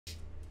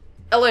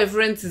Hello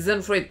friends, it's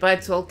Unafraid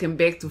Bites, welcome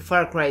back to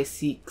Far Cry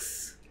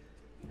 6.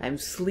 I'm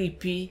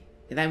sleepy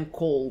and I'm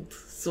cold,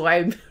 so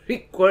I'm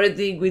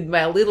recording with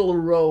my little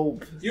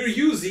robe. You're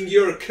using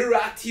your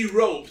karate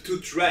robe to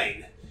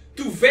train,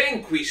 to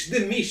vanquish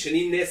the mission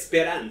in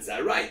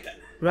Esperanza, right?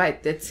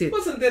 Right, that's it.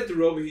 Wasn't that the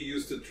robe you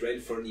used to train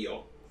for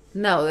Neo?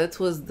 No, that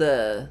was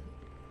the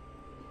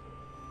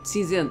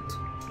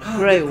cinzento.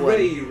 Grey one.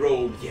 Grey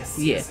robe, yes,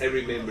 Yeah. yes, I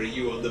remember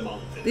you on the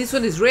mountain. This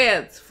one is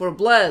red, for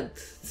blood.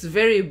 It's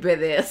very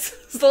badass.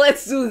 So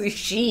let's do this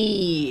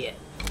shit.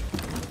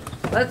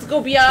 Let's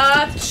go,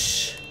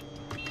 biatch.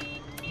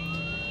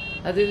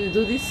 How did we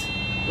do this?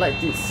 Like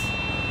this.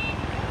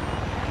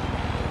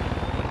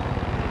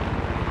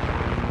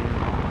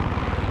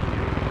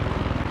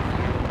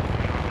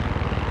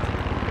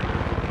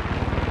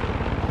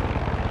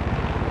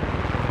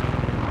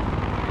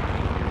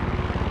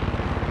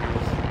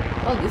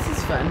 Oh, this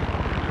is fun.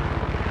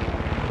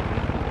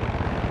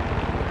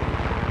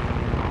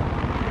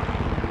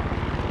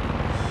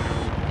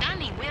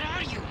 Danny, where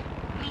are you?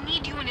 We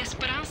need you in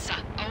Esperanza,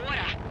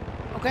 ahora.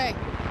 Okay,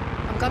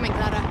 I'm coming,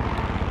 Clara.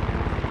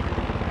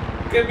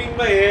 Coming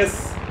my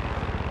ass.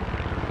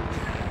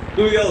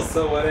 We all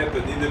saw what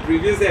happened in the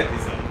previous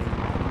episode.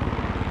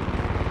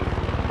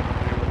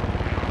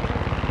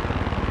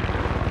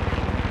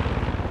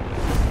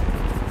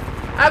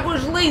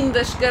 Águas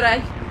lindas,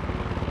 carai.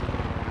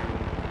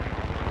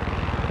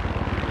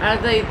 Are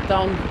they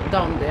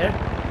down there?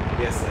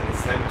 Yes, sir,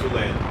 it's time to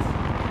land.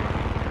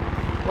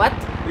 What?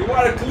 You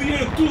are clear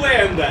to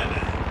land, Anna.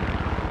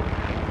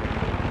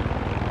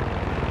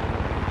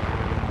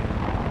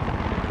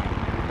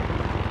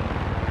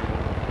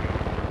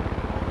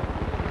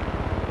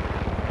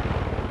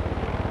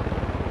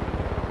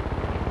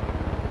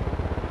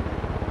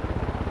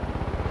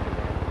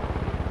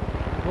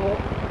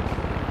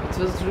 Oh, if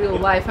it was real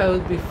life, I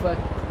would be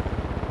fucked.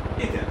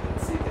 It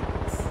happens, it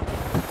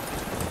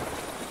happens.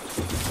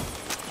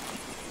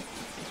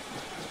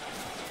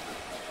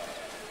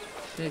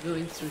 Should I go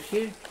in through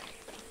here?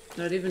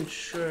 Not even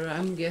sure.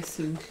 I'm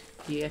guessing.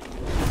 Yeah.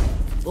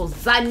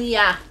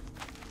 Lasagna!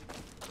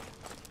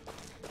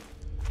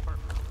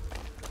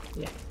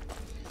 Yeah.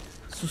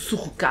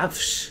 Sussurro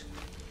caves.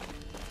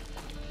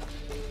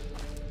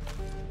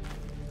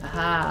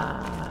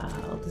 Ah,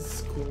 oh, this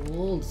is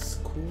cool. This is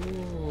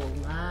cool.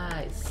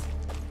 Nice.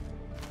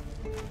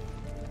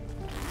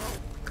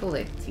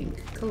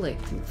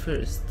 Collecting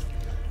first.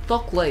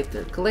 Talk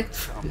later. Collect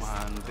first. Come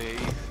on,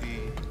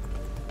 Daisy.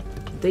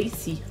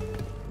 Daisy.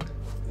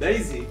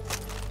 Daisy.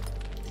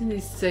 Didn't he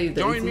say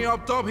Daisy? Join me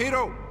up top,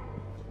 hero.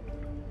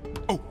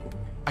 Oh,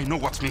 I know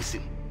what's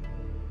missing.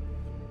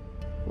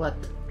 What?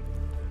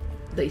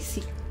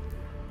 Daisy?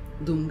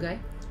 Doom guy?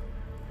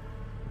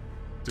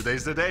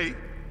 Today's the day.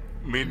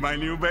 Meet my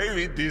new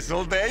baby,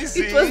 Diesel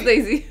Daisy. It was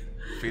Daisy.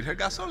 Feed her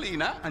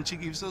gasolina and she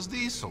gives us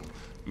diesel.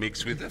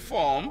 Mixed with the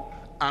foam,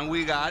 and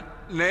we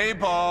got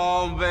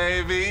napalm,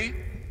 baby.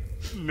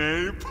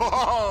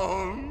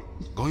 Napalm.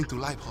 Going to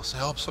light Jose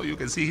up so you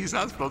can see his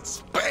hands from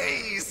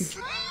space.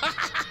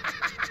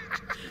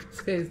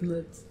 This guy is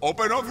nuts.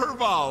 Open up her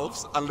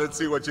valves and let's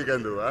see what you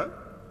can do, huh?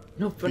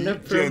 Open Be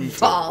up her gentle.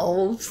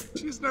 valves.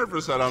 She's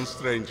nervous around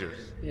strangers.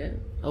 Yeah,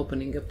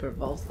 opening up her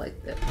valves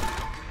like that.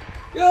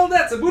 Yo,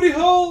 that's a booty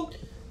hole!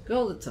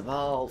 Girl, it's a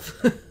valve.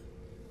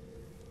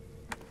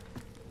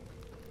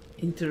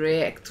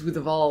 Interact with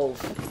the valve.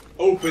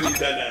 Open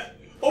it, Anna.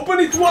 Open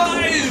it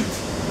wide!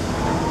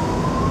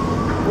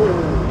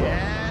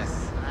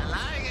 Yes, I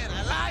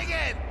like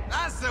it.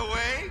 That's the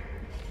way.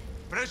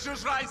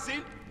 Pressure's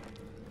rising.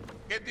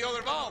 Get the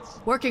other valves.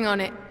 Working on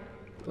it.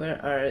 Where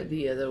are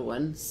the other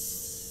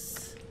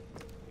ones?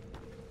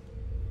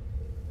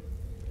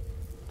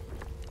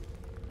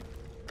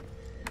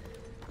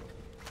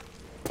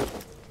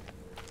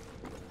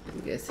 I'm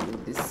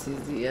guessing this is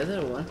the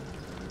other one.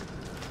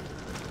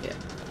 Yeah.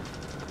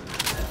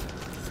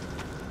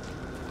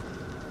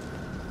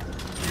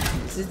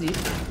 This is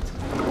different.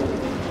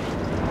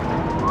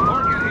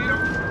 Work it,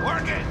 hero.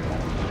 Work it.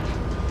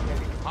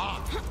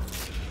 Hot.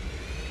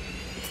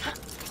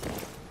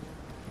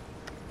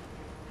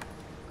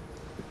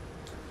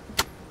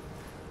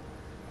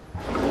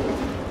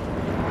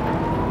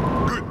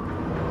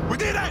 Good. We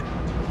did it.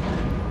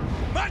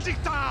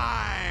 Magic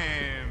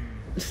time.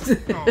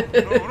 No.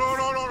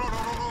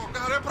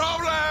 Got a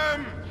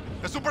problem.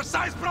 A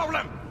supersized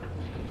problem.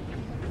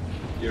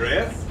 Your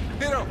ass?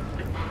 Hero.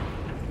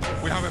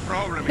 We have a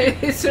problem here.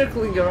 He's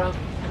circling around.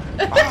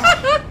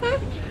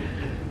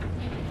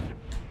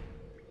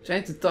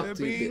 Trying to talk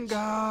to you, bitch.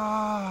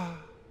 Binga.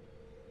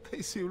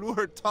 Daisy blew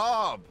her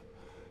top.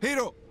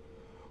 Hiro,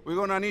 we're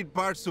gonna need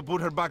parts to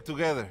put her back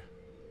together.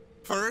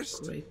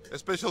 First, Great. a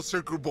special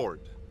circuit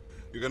board.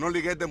 You can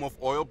only get them off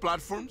oil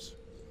platforms.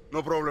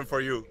 No problem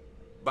for you.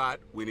 But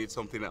we need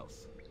something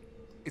else.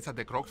 It's at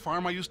the croc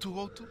farm I used to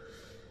go to.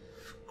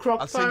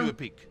 Croc I'll send you a farm?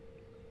 pic.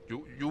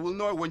 You will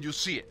know it when you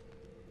see it.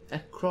 A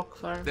croc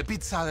farm? The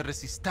pizza de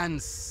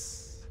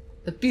resistance.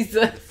 The pizza.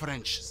 The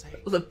French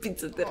say. The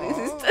pizza de Oh,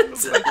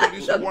 resistance. looks like it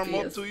is Not warm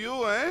up PS. to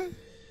you, eh?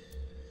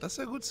 That's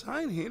a good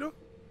sign, Hiro.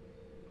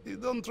 You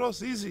don't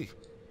trust easy.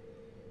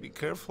 Be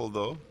careful,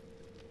 though.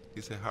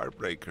 He's a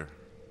heartbreaker.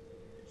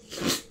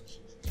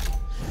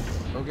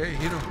 Okay,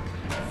 Hiro.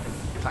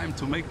 Time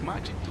to make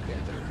magic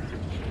together.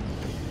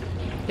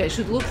 Okay, I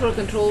should look for a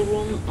control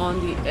room on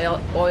the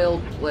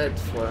oil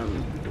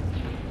platform.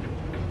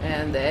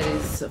 And that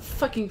is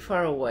fucking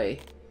far away.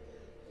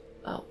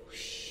 Oh,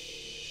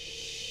 shit.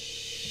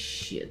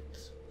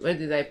 Where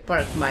did I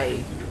park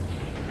my...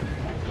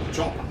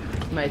 Chopper.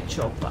 My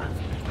chopper?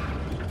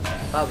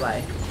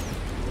 Bye-bye.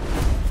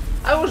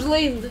 I was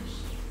late!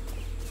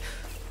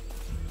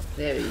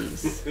 There he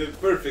is.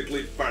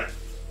 Perfectly parked.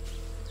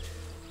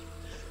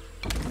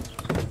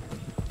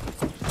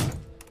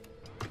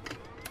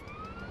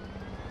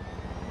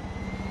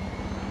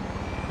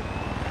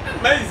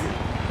 Amazing!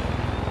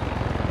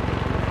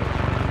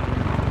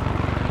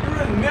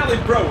 You're a Nelly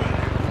Pro.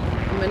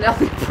 I'm an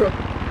Ellie Pro.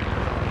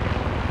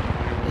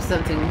 There's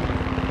something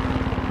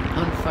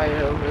on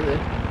fire over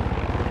there.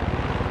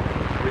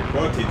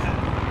 Report it.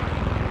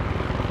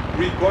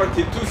 Report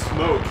it to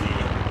Smokey.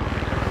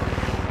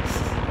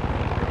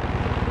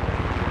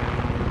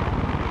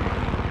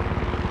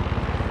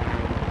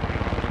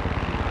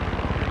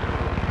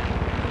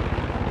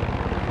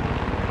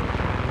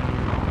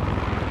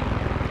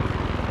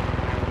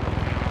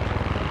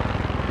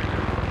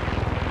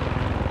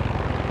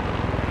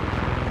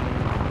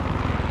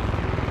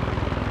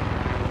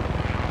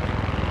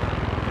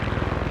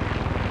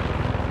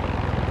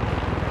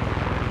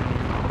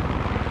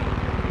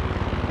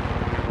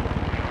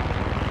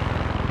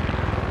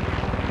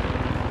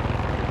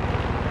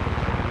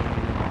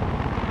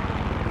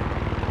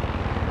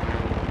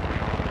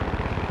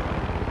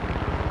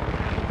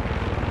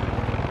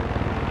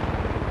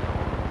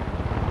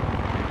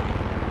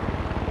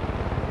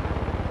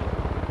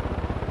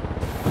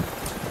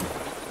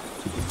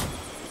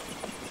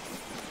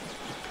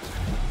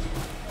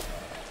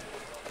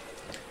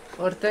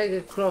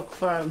 Ortega Croc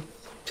Farm.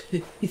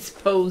 He's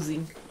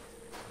posing.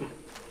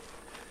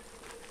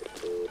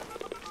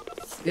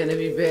 It's gonna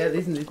be bad,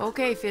 isn't it?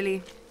 Okay,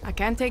 Philly. I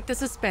can't take the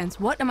suspense.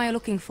 What am I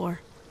looking for?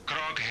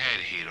 Krog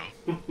head, Hiro.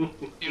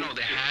 You know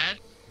the hat?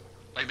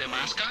 Like the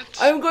mascot?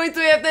 I'm going to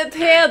have that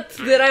hat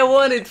that I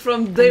wanted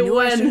from day I knew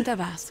I one. shouldn't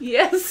have asked.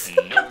 Yes.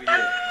 Oh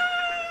yeah.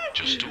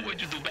 Just do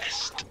what you do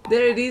best.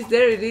 There it is,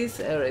 there it is.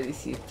 I already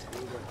see it.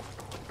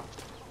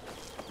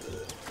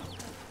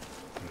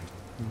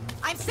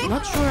 I'm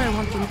not sure I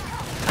want to...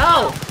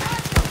 Oh!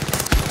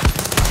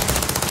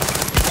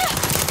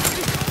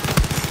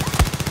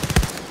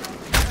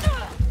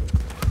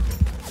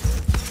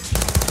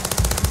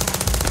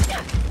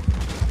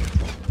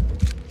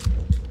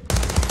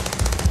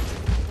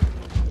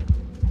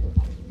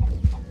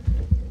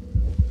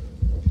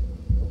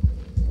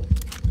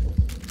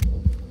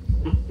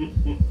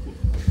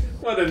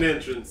 What an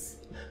entrance.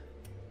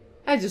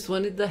 I just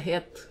wanted the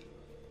hat.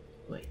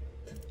 Wait.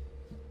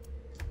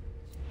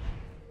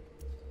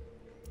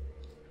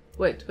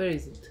 Wait, where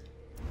is it?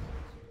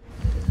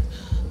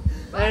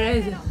 Where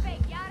is it?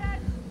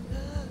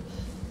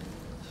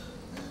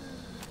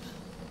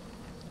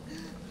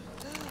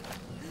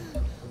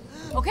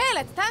 Okay,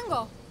 let's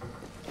tango.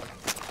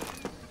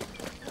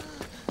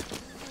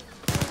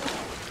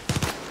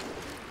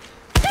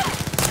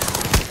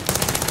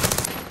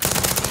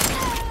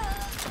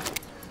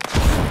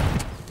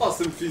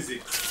 Awesome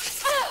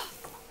physics.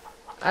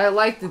 I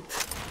liked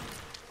it.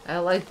 I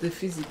liked the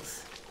physics.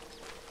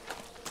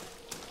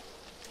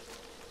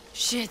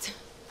 Shit.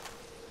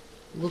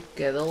 Look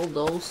at all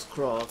those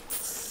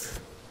crocs.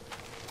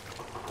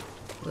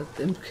 Let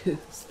them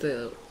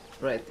stay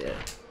right there.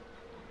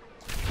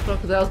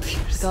 Crocodile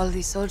tears. With all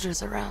these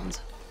soldiers around,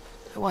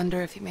 I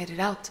wonder if he made it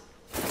out.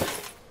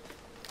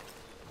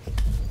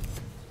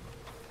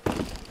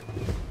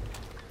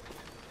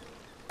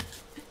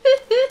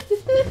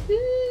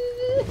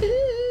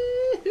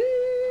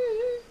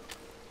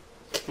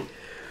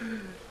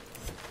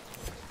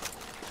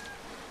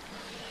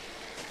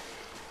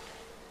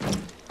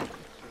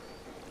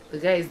 The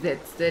guy is dead.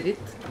 Is that it?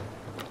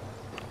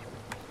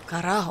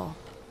 Carajo.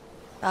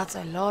 That's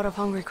a lot of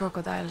hungry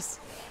crocodiles.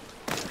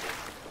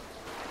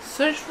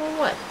 Search for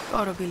what?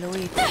 Gotta be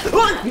Luigi.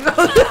 What? No,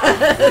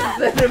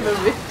 I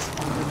remember it.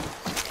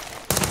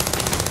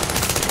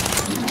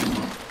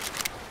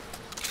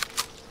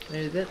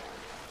 Where is it?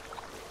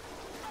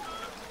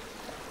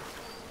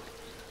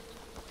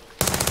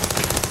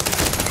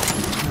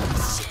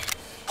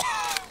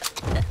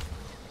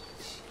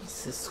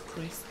 Jesus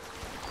Christ.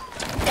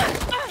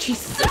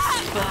 Jesus Christ.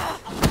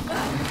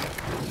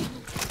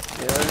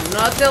 You're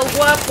not El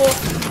Guapo.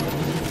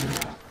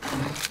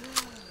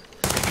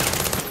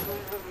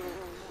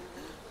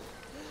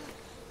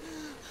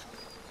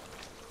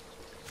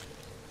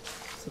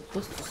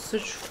 Supposed to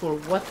search for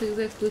what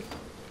exactly?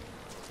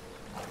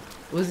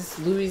 Was this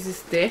Louis's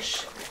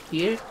stash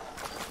here?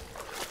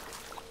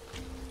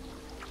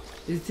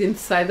 Is it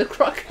inside the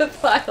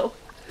crocodile?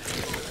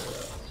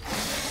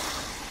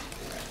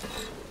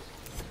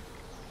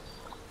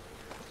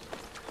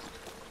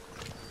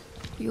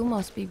 You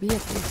must be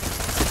Beatrice.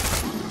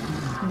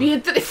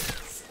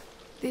 Beatrice!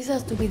 This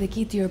has to be the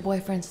key to your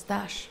boyfriend's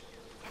stash.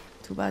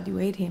 Too bad you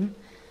ate him,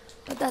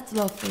 but that's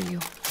love for you.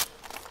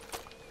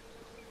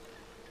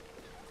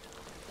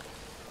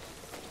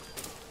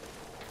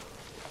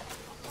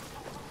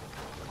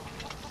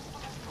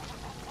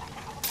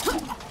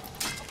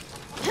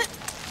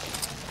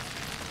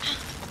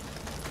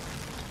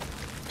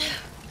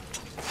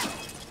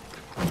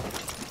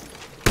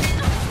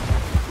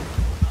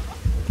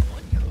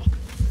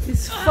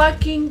 This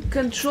fucking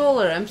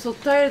controller, I'm so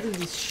tired of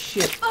this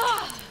shit.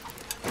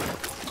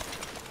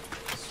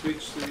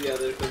 Switch to the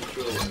other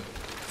controller.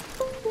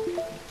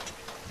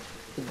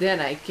 But then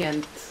I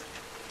can't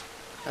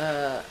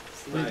Snipe.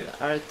 with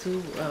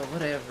R2,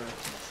 whatever.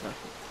 Fuck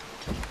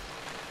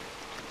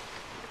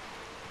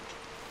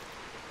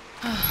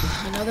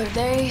it. Another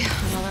day,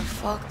 another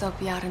fucked up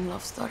Yaren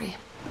love story.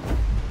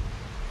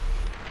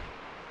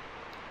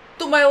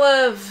 To my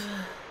love,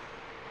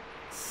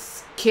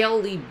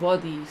 scaly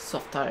body,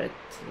 soft heart.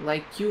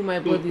 Like you, my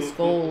blood is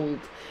cold.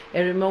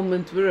 Every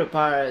moment we're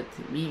apart.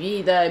 Mi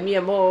vida, mi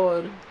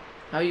amor.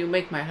 How you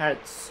make my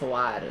heart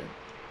soar.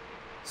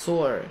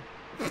 Soar.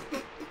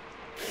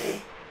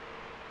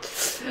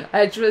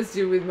 I trust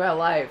you with my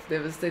life.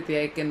 Devastating,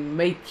 I can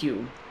make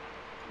you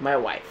my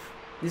wife.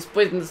 This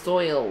poisonous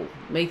oil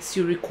makes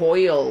you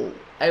recoil.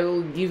 I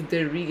will give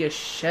the rig a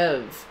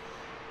shove.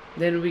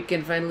 Then we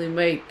can finally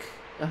make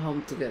a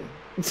home together.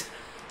 You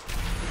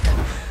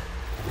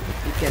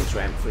can't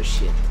rhyme for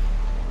shit.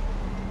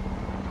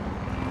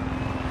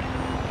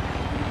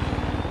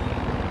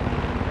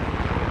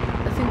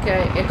 I think I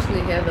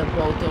actually had a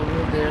boat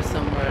over there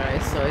somewhere. I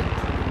saw it.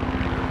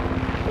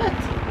 What?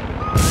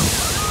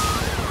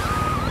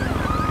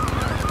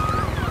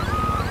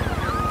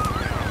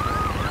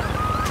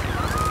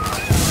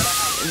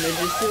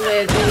 Emergency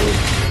landing.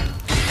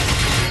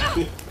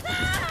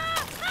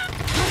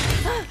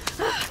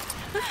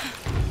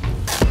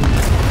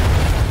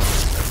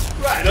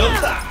 Right on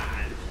time!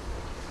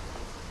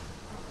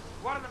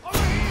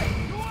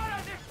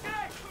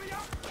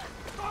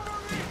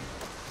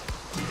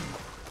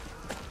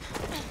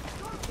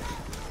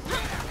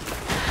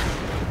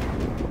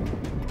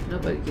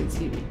 Nobody can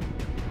see me.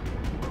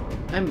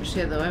 I'm a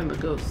shadow, I'm a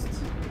ghost.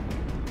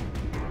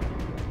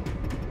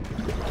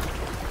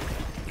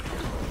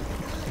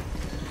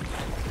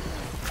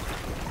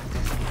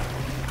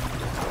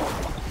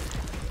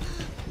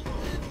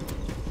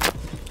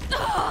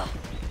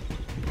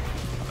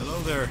 Hello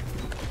there.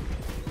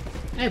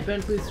 Hey,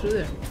 apparently it's through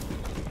there.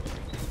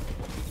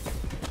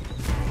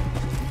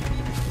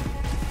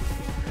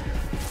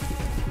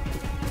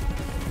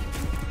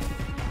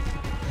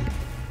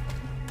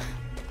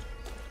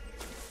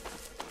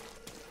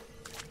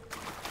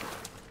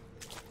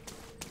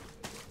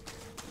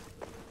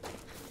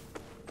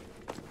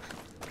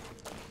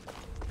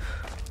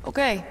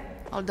 Okay,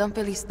 I'll dump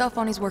Billy's stuff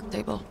on his work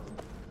table.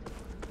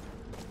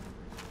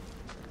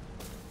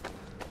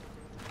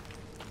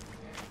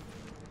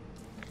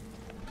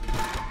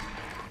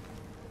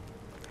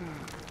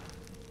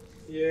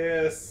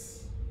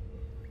 Yes.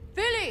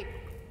 Billy!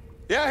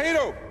 Yeah,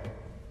 Hiro!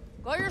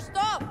 Got your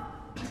stuff!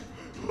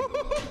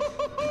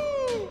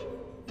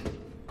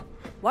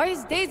 Why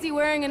is Daisy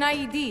wearing an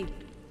IED?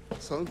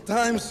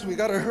 Sometimes we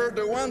gotta hurt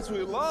the ones we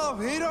love,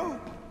 Hiro.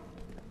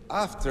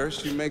 After,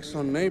 she makes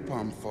some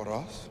napalm for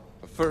us.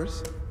 But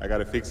first, I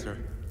gotta fix her.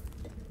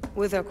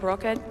 With a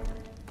crockhead?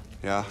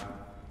 Yeah,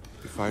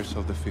 he fires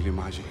off the Philly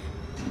magic.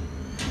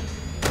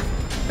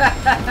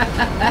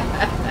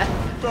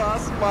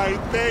 That's my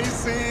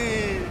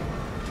Daisy!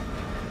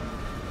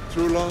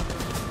 True love.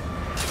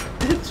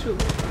 True.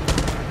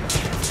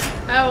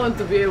 I want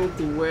to be able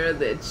to wear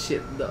that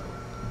shit though.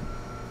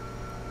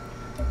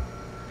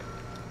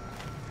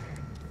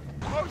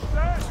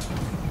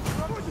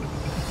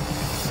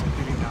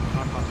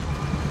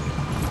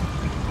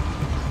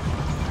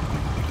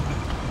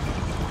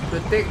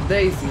 Protect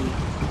Daisy.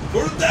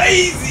 For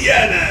Daisy,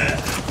 Anna!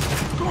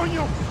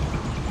 Coño!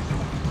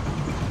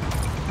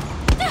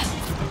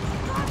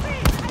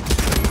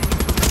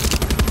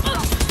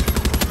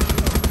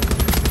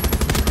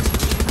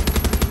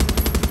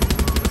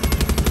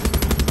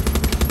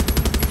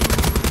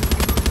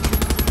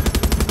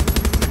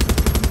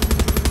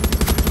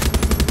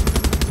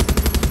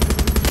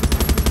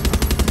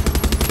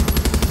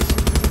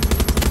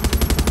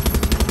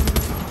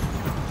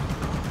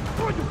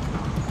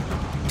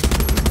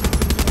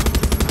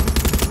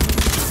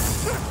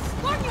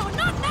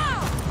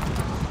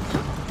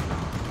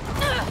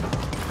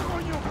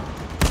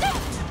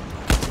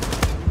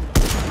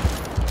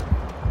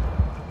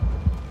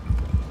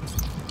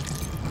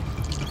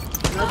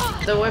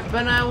 Not the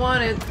weapon I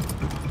wanted.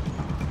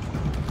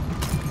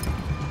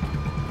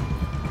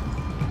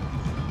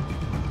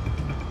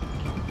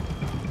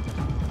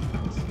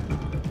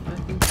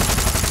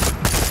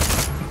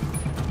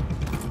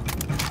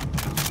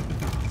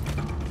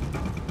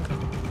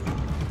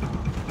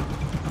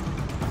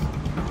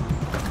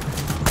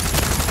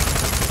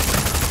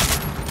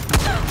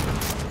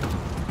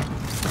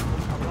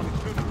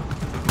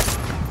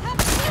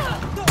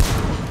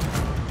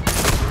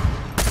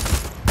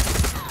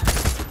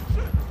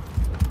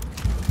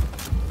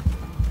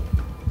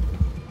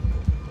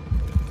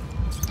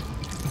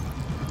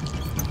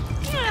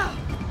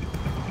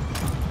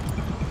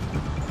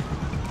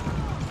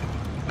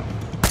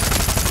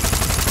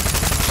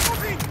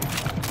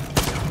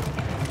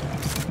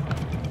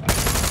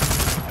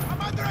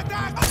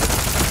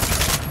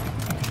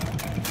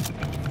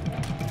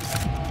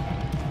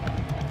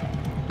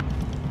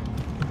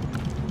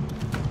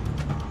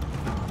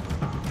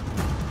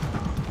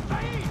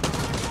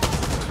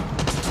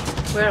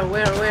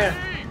 Where?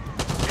 Hey,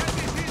 get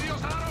these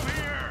idiots out of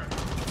here!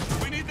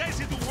 We need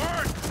Daisy to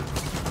work!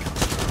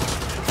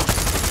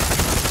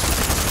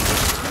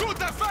 Good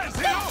defense,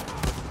 Hero!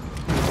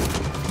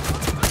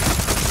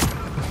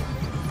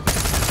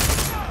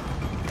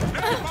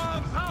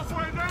 Napalm's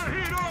halfway there,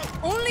 Hero!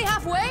 Only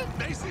halfway?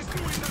 Daisy's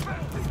doing the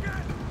best he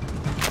can!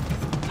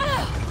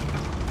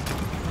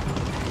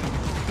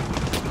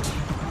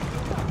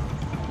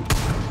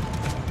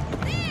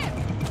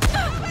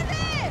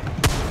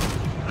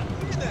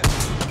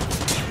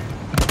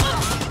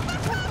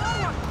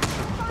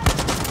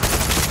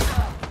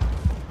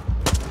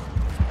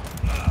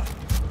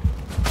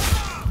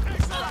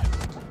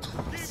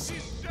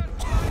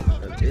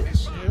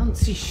 Bitch, I don't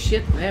see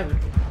shit never.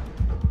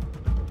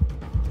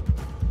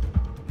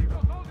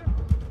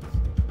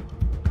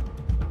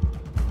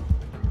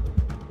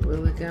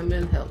 Will he come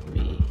and help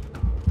me?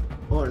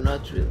 Or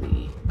not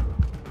really?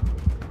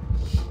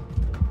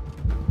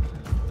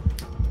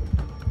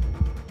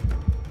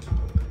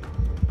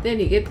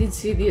 Danny, get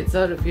these idiots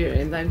out of here,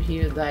 and I'm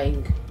here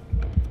dying.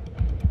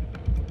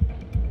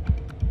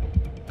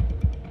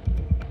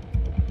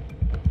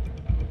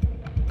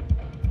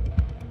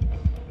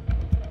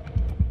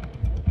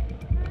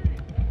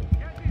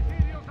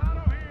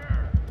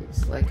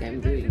 Looks like I'm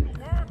doing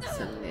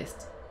some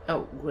nest.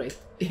 Oh, great.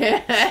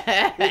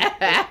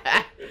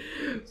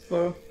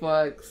 For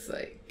fuck's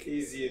sake.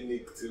 Easy and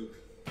Nick too.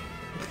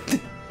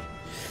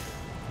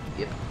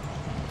 Yep.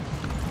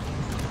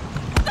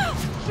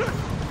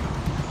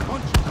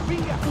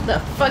 Who the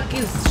fuck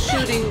is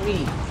shooting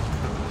me?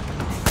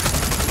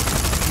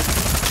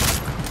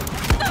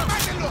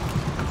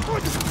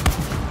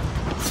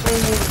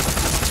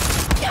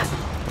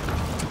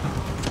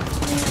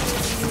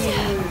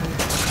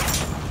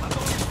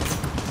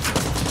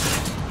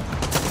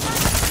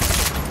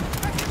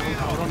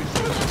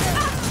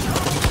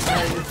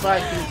 Are you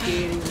fucking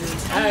kidding me?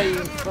 Are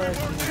you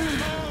fucking kidding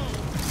me?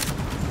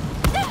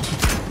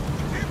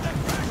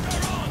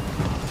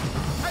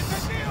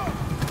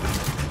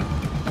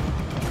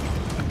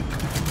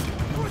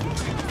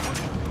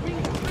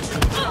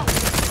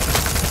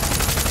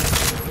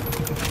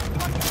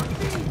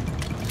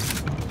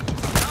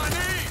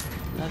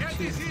 Get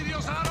these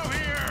idiots out of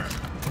here!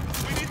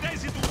 We need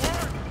Daisy to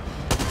work!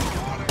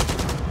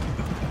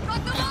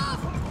 Cut them off!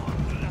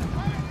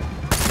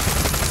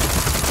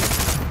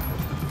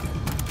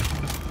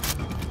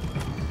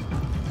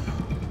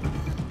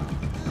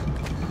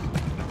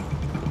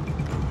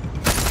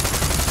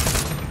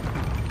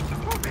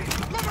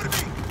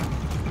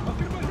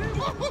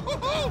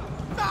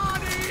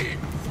 Donnie!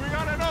 We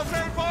got enough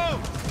napalm!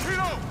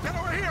 Hero, get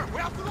over here! We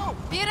have to go!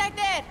 Be right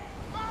there!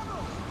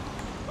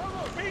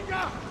 Vamos,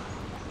 venga!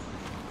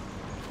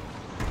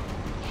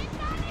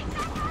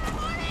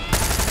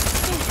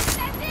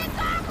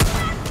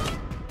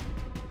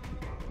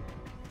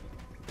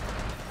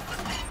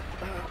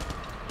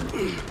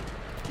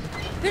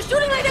 They're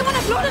shooting like they want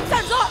to blow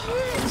themselves up!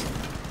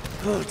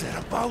 Oh, they're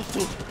about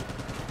to.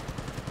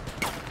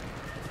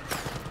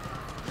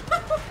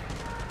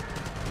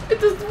 It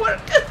doesn't work.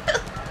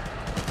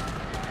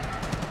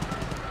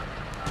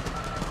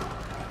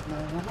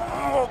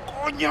 Oh,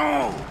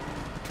 coño!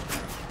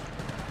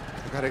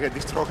 I gotta get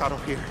this truck out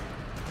of here.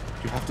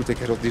 You have to take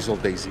care of this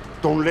old Daisy.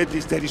 Don't let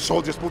these dirty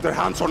soldiers put their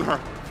hands on her.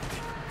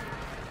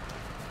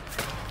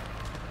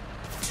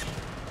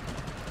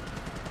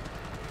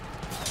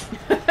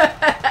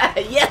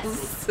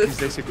 Yes. Is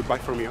Daisy goodbye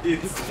from you?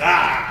 It's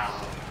now!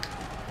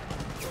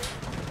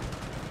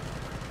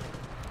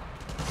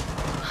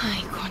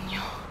 Ay,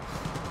 coño.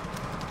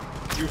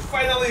 You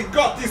finally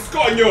got this,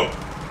 coño!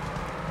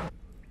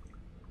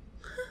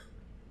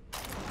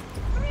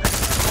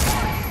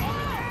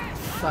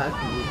 Fuck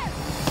me.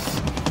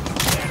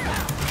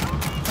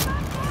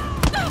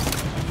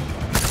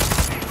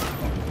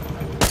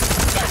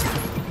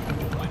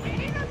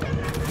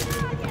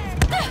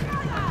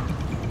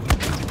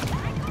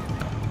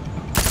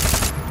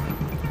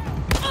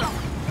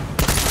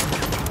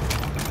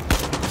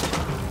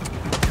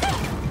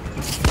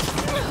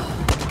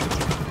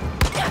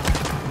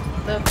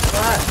 The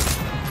fuck?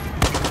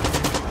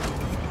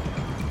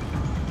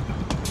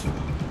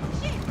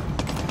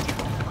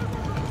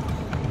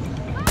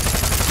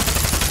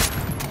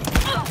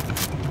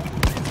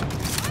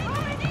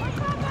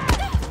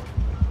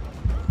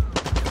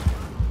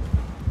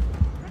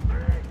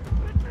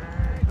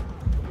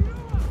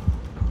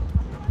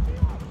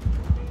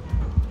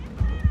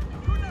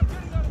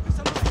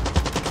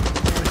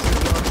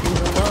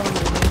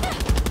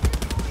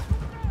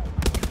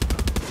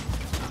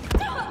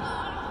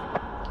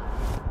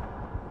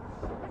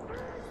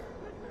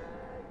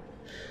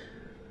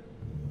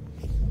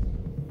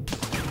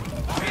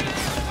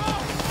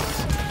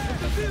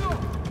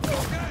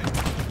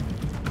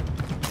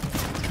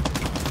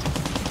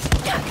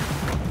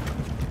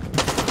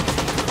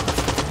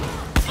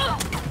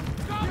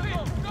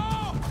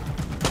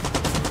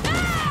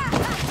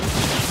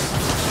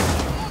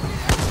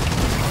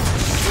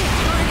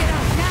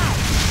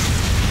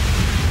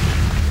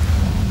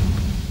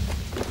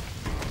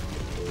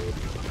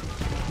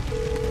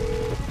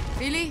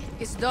 Billy,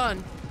 it's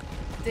done.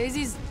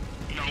 Daisy's...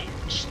 No,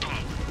 stop.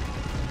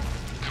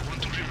 I want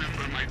to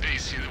remember my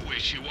Daisy the way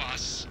she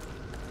was.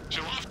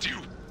 She loved you.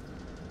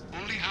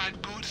 Only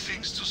had good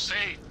things to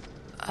say.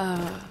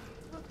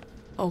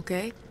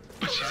 Okay.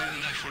 But she didn't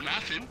die for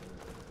nothing.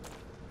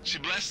 She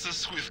blessed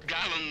us with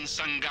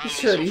gallons and gallons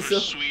Sure, of her so.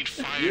 sweet,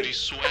 fiery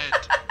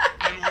sweat.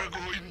 And we're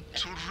going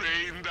to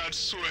rain that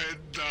sweat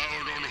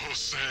down on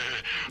Jose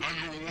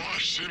and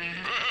wash him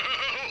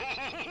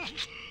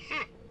melt.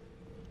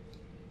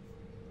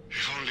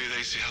 If only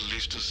Daisy had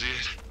lived to see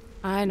it.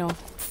 I know.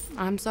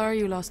 I'm sorry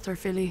you lost her,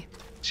 Philly.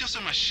 It's just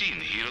a machine,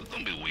 Hero.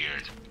 Don't be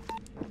weird.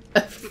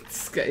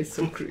 This guy is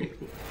so creepy.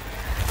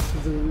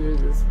 The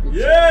weirdest bitch.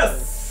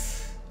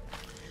 Yes!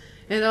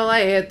 And all I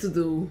had to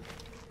do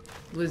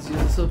was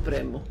use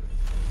Supremo.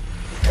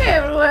 Hey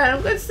everyone,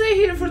 I'm going to stay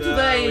here for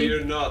today. No,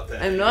 you're not.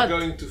 I'm not. You're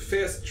going to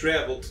fast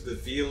travel to the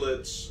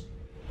village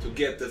to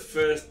get the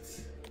third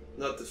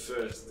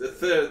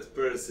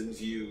person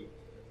view,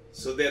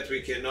 so that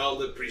we can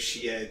all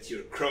appreciate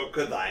your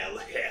crocodile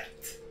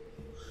hat.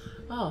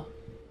 Oh.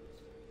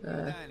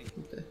 Okay.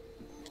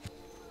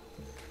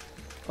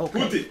 Put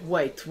Okay, it.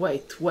 wait.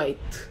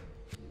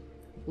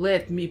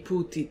 Let me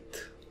put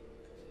it.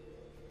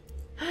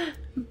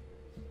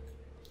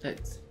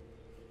 Thanks.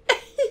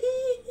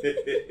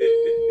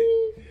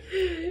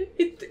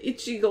 It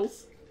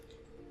jiggles.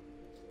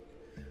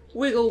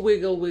 Wiggle.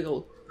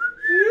 Wiggle.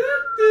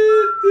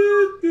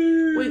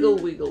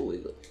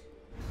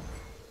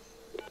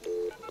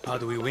 How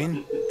do we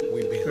win?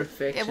 We win.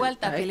 Perfection. Que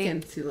vuelta, I Billy.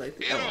 can see like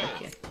oh, I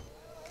can.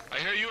 I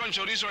hear you and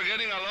Chorizo are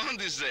getting along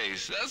these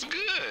days. That's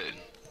good.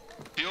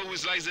 He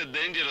always likes the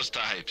dangerous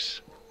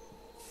types.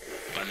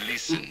 But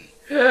listen,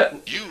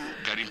 you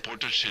got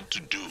important shit to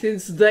do.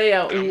 Since day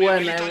Grab me a one, I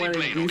military wanted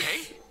plane, this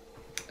okay?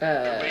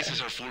 The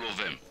bases are full of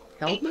them.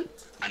 helmet.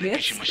 And a Yes.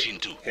 pitching machine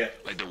too. Yeah.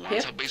 Like the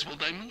ones Yeah. at Baseball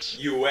Diamonds.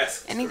 You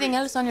asked. Anything for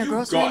it. else on your You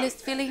grocery got list,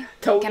 it. Philly?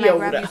 Toyota. Can I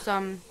grab you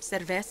some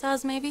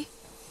cervezas, maybe?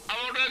 I'm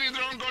already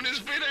drunk on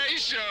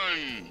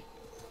inspiration.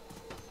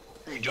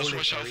 Just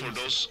watch out for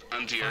those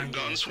anti-air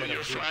guns when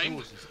you're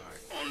flying.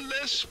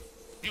 Unless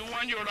you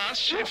want your ass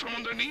shaved from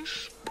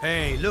underneath.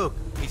 Hey, look,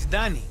 it's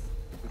Danny.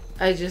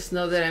 I just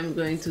know that I'm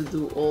going to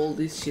do all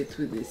this shit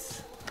with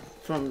this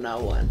from now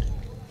on.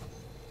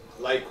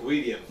 Like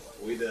William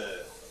with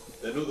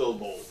the noodle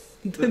bowl.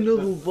 The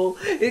noodle bowl,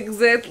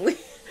 exactly.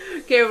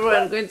 Okay, everyone,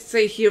 I'm going to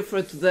stay here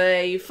for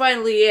today.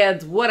 Finally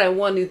had what I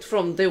wanted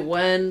from day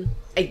one.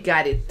 I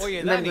got it, Oh, yeah,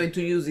 and I'm Danny. going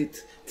to use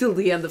it till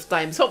the end of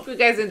time. So hope you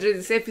guys enjoyed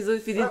this episode.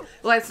 If you did,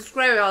 like,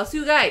 subscribe, and I'll see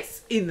you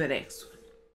guys in the next one.